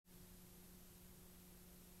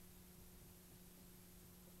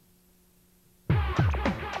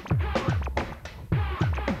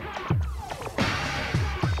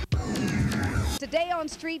Today on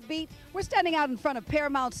Street Beat, we're standing out in front of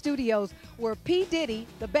Paramount Studios where P. Diddy,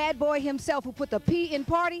 the bad boy himself who put the P in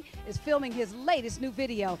party, is filming his latest new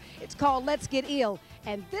video. It's called Let's Get Ill.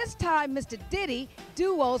 And this time, Mr. Diddy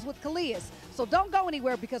duos with Khalias. So don't go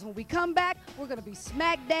anywhere because when we come back, we're going to be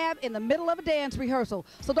smack dab in the middle of a dance rehearsal.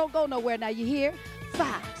 So don't go nowhere. Now you hear?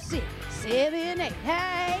 5, 6, 7, 8.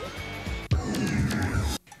 Hey!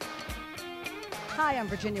 Hi, I'm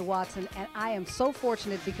Virginia Watson, and I am so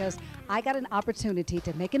fortunate because I got an opportunity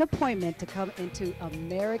to make an appointment to come into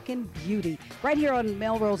American Beauty right here on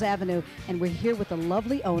Melrose Avenue, and we're here with the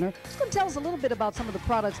lovely owner who's going to tell us a little bit about some of the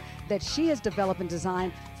products that she has developed and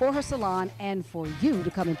designed for her salon and for you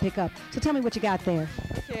to come and pick up. So tell me what you got there.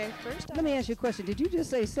 Okay, first Let me ask you a question. Did you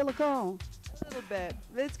just say silicone? a little bit,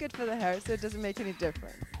 but it's good for the hair, so it doesn't make any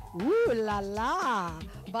difference. Woo la la!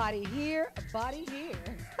 Body here, body here.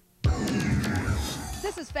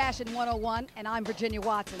 This is Fashion 101, and I'm Virginia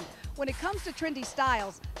Watson. When it comes to trendy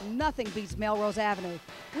styles, nothing beats Melrose Avenue.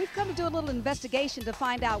 We've come to do a little investigation to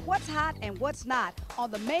find out what's hot and what's not on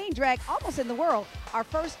the main drag almost in the world. Our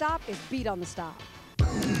first stop is Beat on the Style.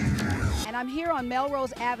 And I'm here on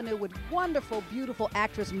Melrose Avenue with wonderful, beautiful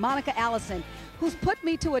actress Monica Allison, who's put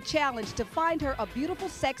me to a challenge to find her a beautiful,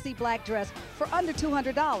 sexy black dress for under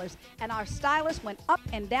 $200. And our stylist went up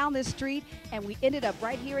and down this street, and we ended up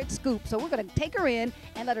right here at Scoop. So we're going to take her in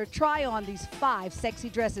and let her try on these 5 sexy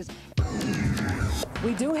dresses.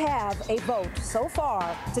 We do have a vote so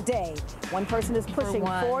far today. One person is pushing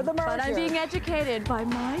for the merger. But I'm being educated by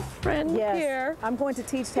my friend here. I'm going to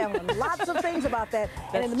teach Tamlin lots of things about that.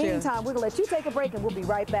 And in the meantime, we're going to let you take a break, and we'll be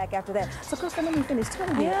right back after that. So, Krista, let me finish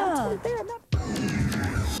telling you. Yeah.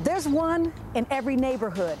 There's one in every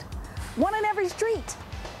neighborhood, one in every street.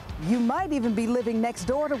 You might even be living next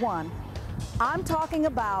door to one. I'm talking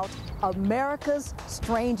about America's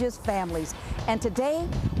Strangest Families. And today,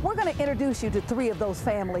 we're going to introduce you to 3 of those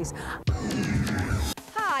families.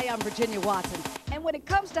 Hi, I'm Virginia Watson. And when it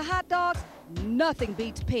comes to hot dogs, nothing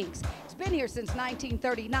beats Pink's. It's been here since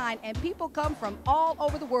 1939, and people come from all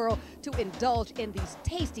over the world to indulge in these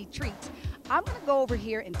tasty treats. I'm going to go over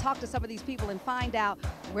here and talk to some of these people and find out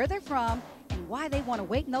where they're from and why they want to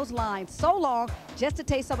wait in those lines so long just to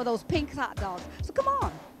taste some of those Pink's hot dogs. So come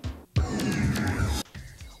on.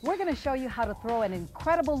 We're going to show you how to throw an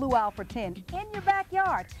incredible luau for 10 in your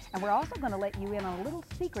backyard. And we're also going to let you in on a little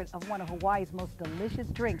secret of one of Hawaii's most delicious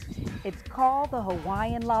drinks. It's called the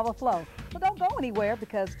Hawaiian Lava Flow. But don't go anywhere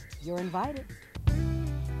because you're invited.